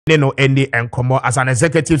no any and come as an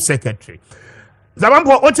executive secretary.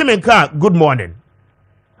 Zabampo Otimenka, good morning.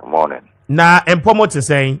 Good morning. Na empomo to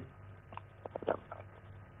saying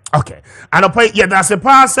okay. And upon yeah, that's a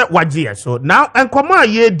pass wajia. So now and come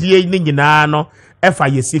on ye die ninginano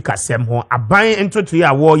FIC kasem ho aban into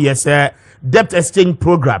 3 war yes debt exchange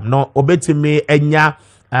program no obetime enya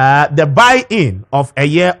the buy-in of a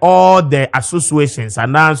year all the associations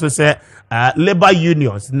and now so say labor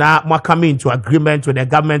unions now more coming into agreement with the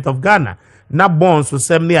government of Ghana. Na bonds so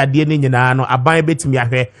semne ade ni nyina no aban betimi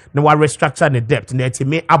ahwe na wa restructure the debt na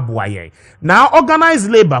etimi aboaye. Now organized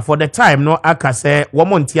labor for the time no aka say wo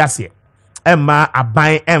monti ase emma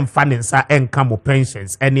aban emfa ne nsa enka mo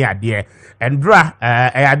pensions any ade endra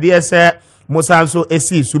ade say mosanso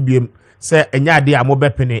esi subiem say enya ade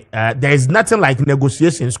amobepene there is nothing like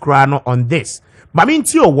negotiations krano on this.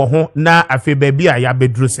 Maminti o wo ho na afi baby a ya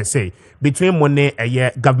bedru sese between money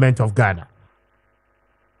government of Ghana.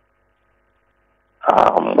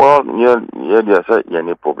 Well, yeah, there's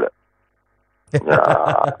any problem.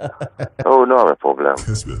 Yeah. Oh, no, a problem.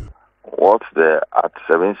 What the at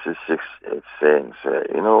 766 is saying,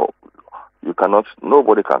 you know,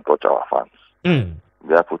 nobody can touch our funds.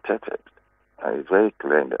 They are protected. And it's very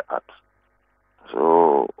clear in the act.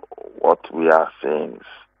 So, what we are saying is,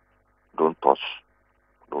 don't touch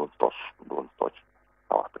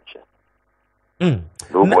our pension.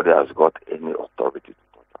 Nobody has got any authority to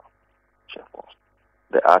touch our pension funds.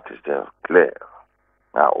 The act is there clear.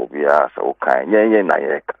 Now, we are so kind.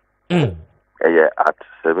 At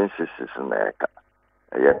 766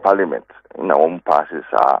 in Parliament. In our own passes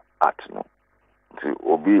are act no. To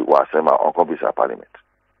Obi was a Parliament.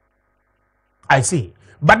 I see.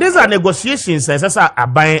 But these are negotiations as I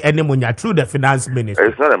buy any money through the finance ministry.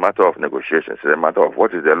 It's not a matter of negotiations, it's a matter of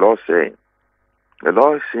what is the law saying. The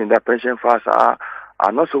law is saying that pension funds are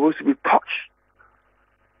not supposed to be touched.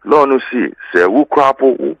 Law no see say who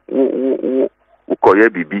crapo who koye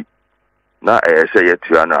bibi na say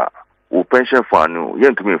yetuana who pension fund no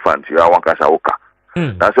yentumi fund ya wankasa oka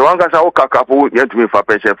na say wankasa oka crapo yentumi fa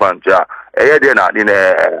pension fund ja dey na in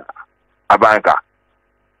abanka.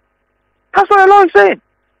 That's what the law is saying.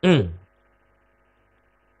 And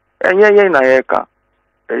na yeka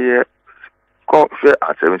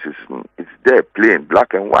at 766 it's there plain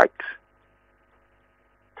black and white.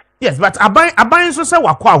 Yes, but aban so say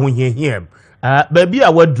wakwa ho here. Baby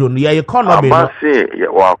a wadron your economy no.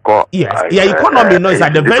 Yes, your economy no is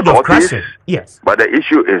at the verge of crashing. Yes. But the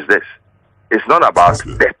issue is this. It's not about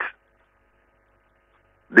debt.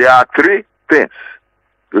 There are 3 things.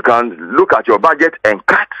 You can look at your budget and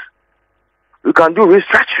cut. You can do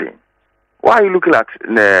restructuring. Why are you looking at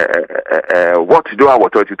what you don't have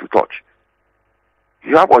authority to touch?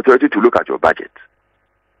 You have authority to look at your budget.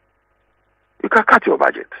 You can cut your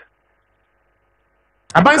budget.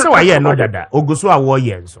 Aban say why you no dada oguso awo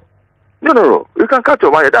yen so. No. You can cut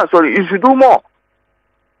your budget. That's sorry. You should do more.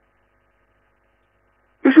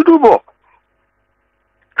 You should do more.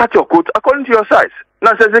 Cut your coat according to your size.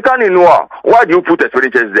 Now, says you can't know why do you put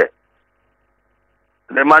expenditures there?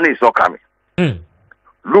 The money is not coming.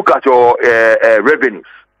 Look at your revenues.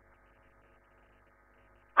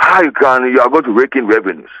 How you are going to rake in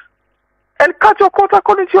revenues and cut your coat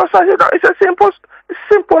according to your size. It's as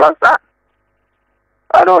simple as that.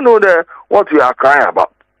 I don't know what we are crying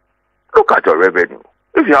about. Look at your revenue.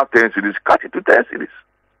 If you have 10 cities, cut it to 10 cities.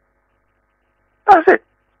 That's it.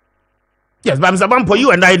 Yes, but Mr.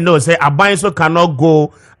 you and I know say Abanso cannot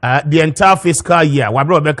go the entire fiscal year.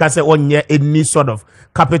 Wabro Beka say on year any sort of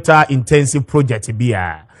capital intensive project be.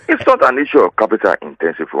 It's not an issue of capital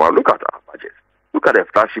intensive. Look at our budget. Look at the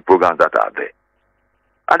flagship programs that are there.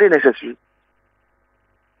 Are they necessary?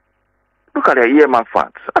 Look at the EMF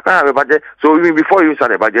funds. I can have a budget. So even before you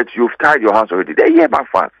start a budget, you've tied your hands already. The EMF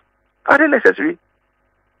funds. Are they necessary?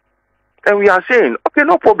 And we are saying, okay,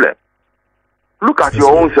 no problem. Look at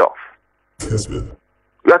your own self. Kessben.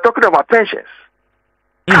 We are talking about pensions.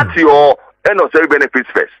 Cut your end of salary benefits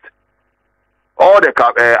first. All the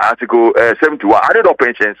Article 71. Are they not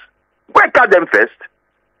pensions? Why cut them first?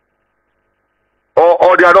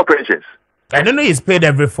 Or they are not pensions? I don't know it's paid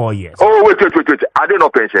every 4 years. Oh, wait. Are they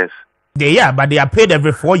not pensions? They are, but they are paid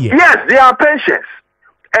every 4 years. Yes, they are pensions.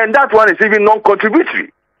 And that one is even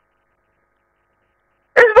non-contributory.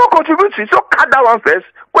 It's not contributory. So cut that one first.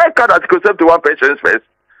 Why cut Article 71 pensions first?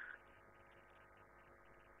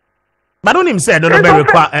 But don't him say don't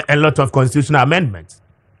require a lot of constitutional amendments.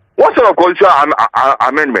 What sort of constitutional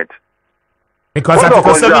amendment? Because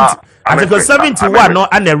Article 71 no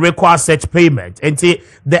and require such payment. And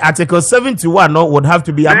the Article 71 no would have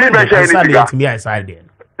to be amended.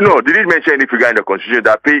 No, did it mention any figure in the constitution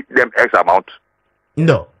that pay them X amount?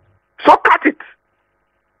 No. So cut it.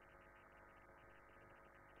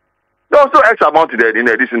 There's no X amount in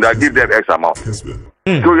addition that give them X amount. So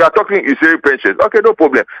you are talking, you say pensions. Okay, no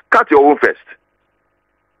problem. Cut your own first.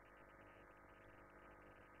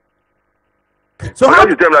 So how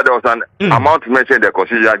you tell me that there was an amount mentioned in the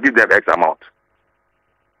constitution, give them X amount.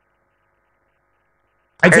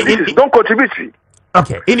 And this is non-contributory.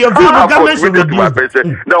 Okay. In your view, the government should reduce my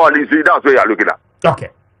pension. That's what you are looking at. Okay.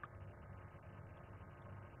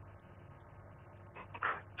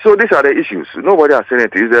 So these are the issues. Nobody has said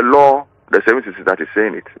it. It's the law, the 766 that is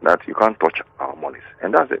saying it, that you can't touch our monies.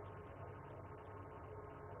 And that's it.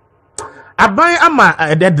 I'm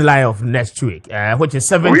a deadline of next week, which is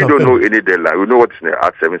 7th. We don't know any deadline. We know what's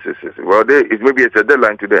at 766. Well, maybe it's a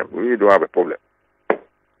deadline to them. We don't have a problem.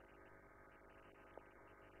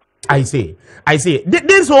 I see.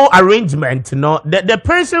 This whole arrangement, the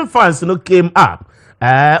pension funds, came up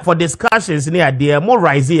for discussions near the more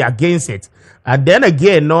rising against it. And then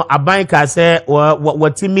again, a banker say,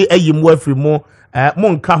 what Timmy a more free more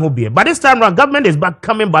Monkahubi. But this time around, government is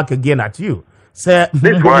coming back again at you. So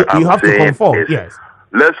this why you have to conform. Yes.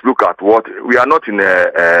 Let's look at what we are not in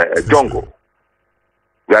a jungle.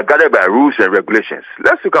 We are guided by rules and regulations.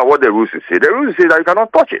 Let's look at what the rules say. The rules say that you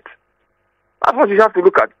cannot touch it. That's what you have to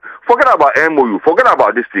look at. Forget about MOU. Forget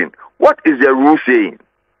about this thing. What is the rule saying?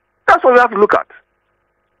 That's what you have to look at.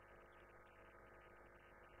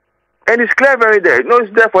 And it's clear very there. No,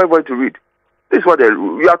 it's there for everybody to read. This is what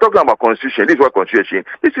we are talking about constitution. This is what constitution.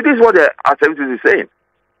 This is what the Assembly is saying.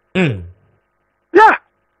 Yeah.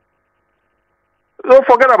 So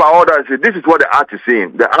forget about all that. This is what the act is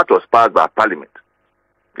saying. The act was passed by Parliament.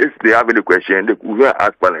 If they have any question, they will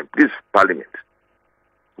ask Parliament. This Parliament.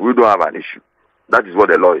 We don't have an issue. That is what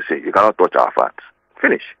the law is saying. You cannot touch our funds.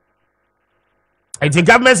 Finish. It's the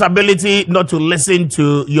government's ability not to listen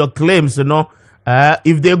to your claims,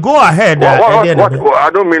 if they go ahead. I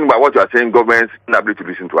don't mean by what you are saying, government's inability to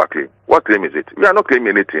listen to our claim. What claim is it? We are not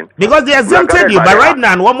claiming anything. Because they exempted you, but right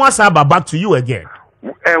now, one more Saba back to you again.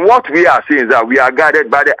 And what we are saying is that we are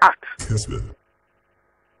guided by the Act. Kessben.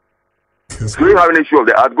 If you have an issue of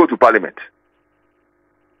the Act, go to Parliament.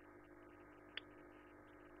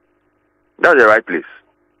 That's the right place.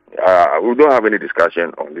 We don't have any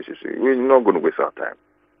discussion on this issue. We're not going to waste our time.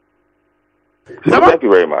 So thank you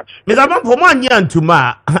very much. Mr. Bampoman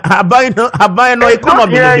Yantuma,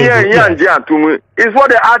 economy. It's what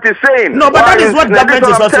the Act is saying. No, but that is what government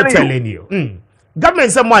is also telling you.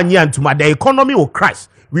 Government said, the economy will crash.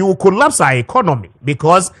 We will collapse our economy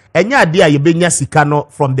because any idea you bring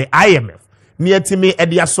Sikano from the IMF, Mietimi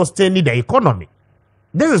Edia sustaining the economy.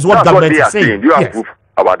 This is what government is saying. Do you have proof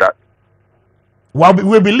about that? Well,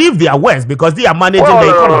 we believe they are worse because they are managing the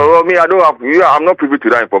economy. No, me, I don't have. I'm not privy to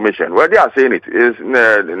that information. Well, they are saying it is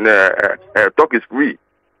talk is free.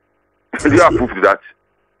 Do you have proof to that?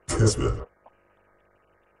 Yes,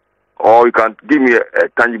 or you can give me a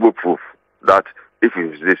tangible proof that if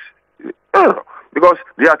it is this. No, because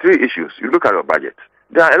there are three issues. You look at your budget.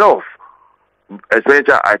 There are a lot of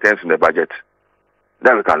expenditure items in the budget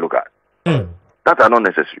that we can look at. That are not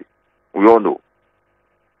necessary. We all know.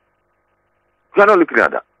 We are not looking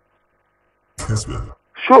at that. Yes,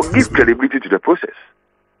 so give credibility to the process.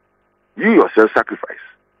 You yourself sacrifice.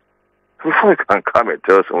 Before you can come and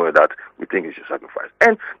tell someone that we think you should sacrifice.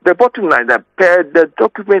 And the bottom line, that the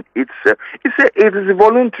document itself, it is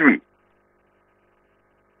voluntary.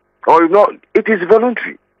 Or not, it is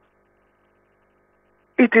voluntary.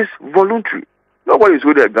 It is voluntary. Nobody is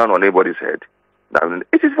holding a gun on anybody's head.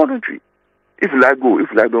 It is voluntary. If you like, go. If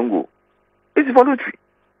you like, don't go. It's voluntary.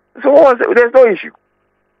 So there's no issue.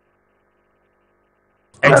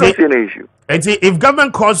 I don't see any issue. If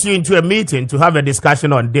government calls you into a meeting to have a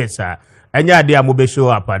discussion on this, any idea will show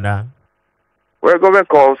up? Well, government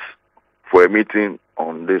calls for a meeting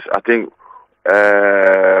on this. I think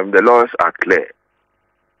the laws are clear.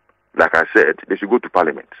 Like I said, they should go to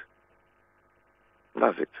Parliament.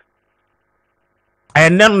 That's it.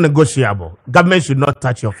 And non-negotiable. Government should not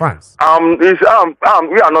touch your funds. We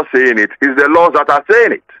are not saying it. It's the laws that are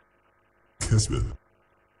saying it. Kessben.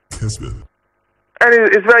 And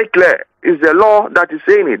it's very clear. It's the law that is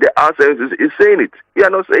saying it. The answer is saying it. We are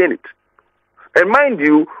not saying it. And mind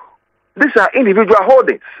you, these are individual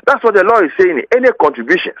holdings. That's what the law is saying. Any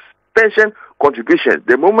contributions, pension contributions,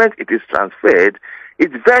 the moment it is transferred,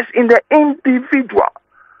 it vests in the individual.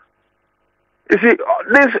 You see,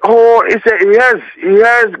 this whole it's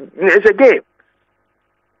a game.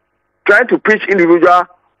 Trying to pitch individual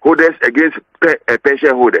holders against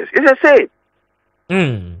pension holders. It's the same.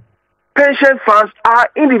 Pension funds are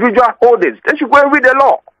individual holdings. They should go and read the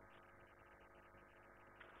law.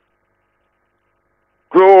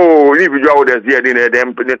 So individual that's there,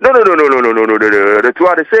 them. No. The two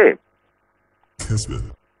are the same.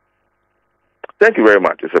 Kessben. Thank you very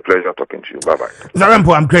much. It's a pleasure talking to you. Bye bye.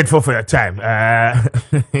 Zarampo, I'm grateful for your time.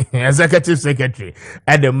 Executive Secretary,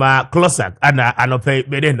 Edema Klosak, Anna Anope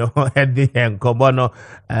Bedeno, Eddie and Kobono.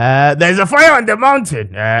 There's a fire on the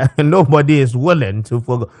mountain. Nobody is willing to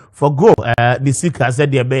forgo. The seeker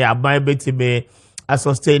said, "They may buy betty may a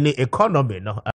sustaining economy." No.